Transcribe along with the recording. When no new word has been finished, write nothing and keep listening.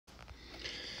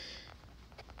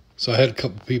So I had a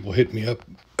couple people hit me up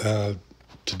to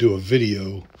do a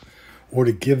video or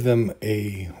to give them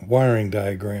a wiring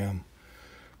diagram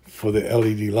for the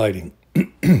LED lighting.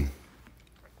 And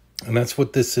that's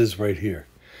what this is right here.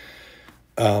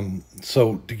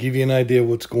 So to give you an idea of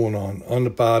what's going on the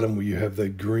bottom where you have the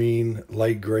green,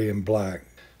 light gray, and black.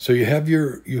 So you have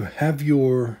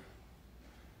your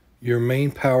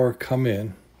main power come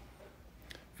in,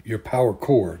 your power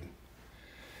cord.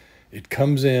 It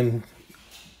comes in,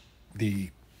 the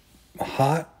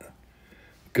hot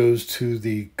goes to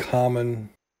the common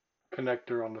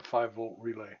connector on the 5-volt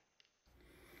relay.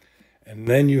 And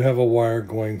then you have a wire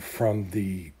going from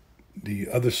the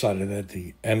other side of that,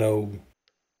 the NO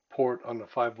port on the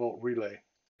 5-volt relay,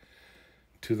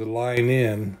 to the line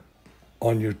in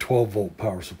on your 12-volt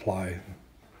power supply.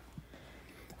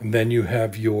 And then you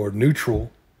have your neutral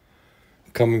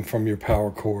coming from your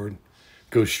power cord,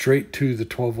 goes straight to the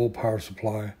 12-volt power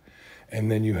supply. And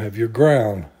then you have your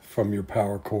ground from your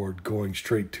power cord going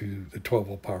straight to the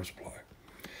 12-volt power supply.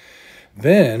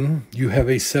 Then you have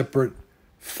a separate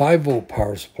 5-volt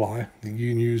power supply that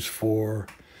you can use for,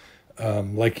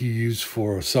 like you use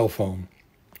for a cell phone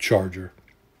charger.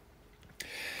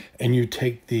 And you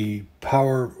take the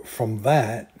power from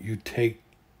that, you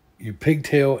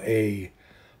pigtail a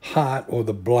hot or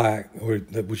the black,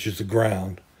 which is the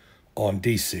ground, on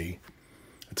DC.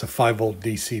 It's a 5-volt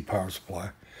DC power supply.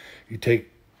 You take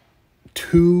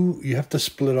you have to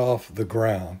split off the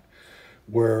ground,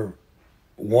 where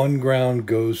one ground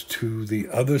goes to the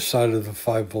other side of the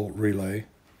 5-volt relay,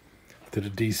 to the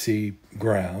DC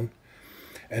ground,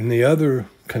 and the other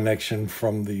connection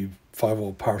from the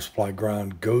 5-volt power supply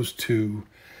ground goes to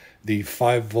the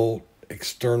 5-volt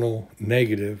external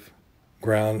negative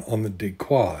ground on the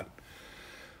DigQuad,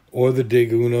 or the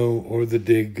Dig Uno, or the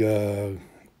Dig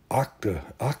Octo.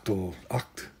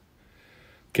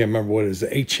 Can't remember what it is, the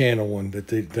 8-channel one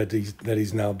that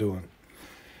he's now doing.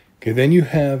 Okay, then you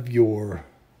have your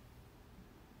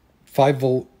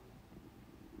 5-volt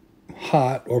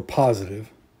hot or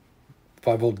positive,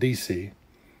 5-volt DC.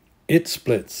 It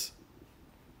splits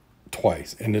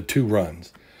twice into 2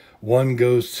 runs. One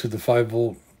goes to the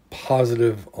 5-volt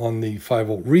positive on the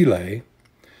 5-volt relay,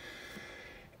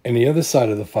 and the other side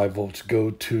of the 5 volts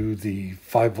go to the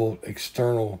 5-volt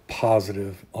external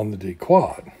positive on the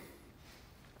DigQuad.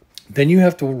 Then you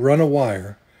have to run a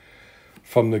wire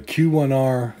from the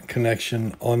Q1R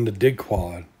connection on the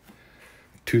DigQuad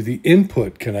to the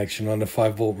input connection on the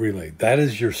 5-volt relay. That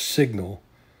is your signal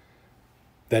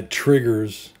that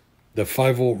triggers the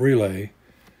 5-volt relay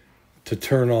to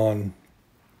turn on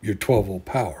your 12-volt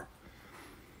power.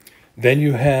 Then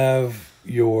you have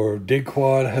your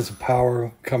DigQuad has a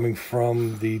power coming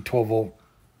from the 12-volt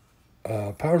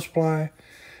power supply,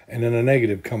 and then a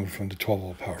negative coming from the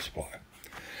 12-volt power supply.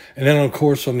 And then, of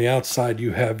course, on the outside,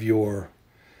 you have your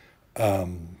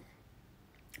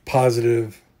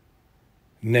positive,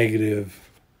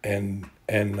 negative, and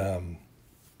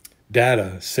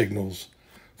data signals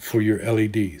for your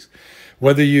LEDs.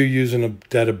 Whether you're using a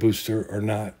data booster or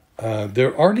not,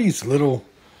 there are these little,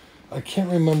 I can't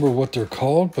remember what they're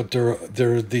called, but there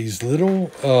are these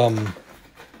little,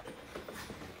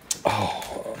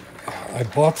 I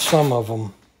bought some of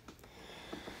them.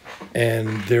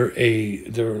 And they're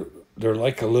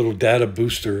like a little data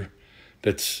booster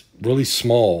that's really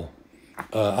small.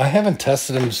 I haven't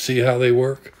tested them to see how they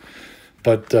work,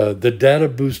 but the data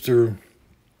booster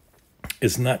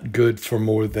is not good for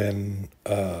more than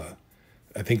I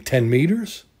think 10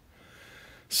 meters.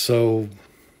 So,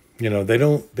 you know, they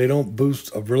don't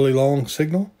boost a really long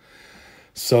signal.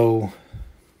 So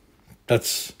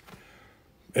it's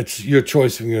your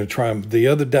choice if you're going to try them. The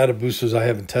other data boosters I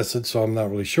haven't tested, so I'm not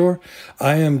really sure.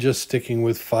 I am just sticking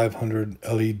with 500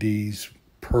 LEDs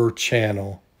per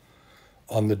channel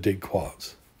on the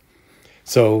DigQuads.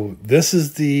 So this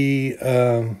is the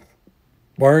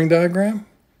wiring diagram.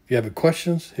 If you have any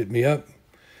questions, hit me up.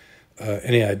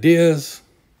 Any ideas,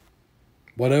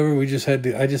 whatever. I just had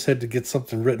to get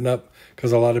something written up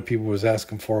because a lot of people was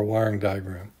asking for a wiring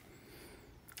diagram.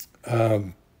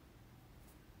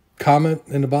 Comment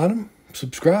in the bottom,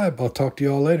 subscribe. I'll talk to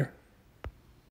you all later.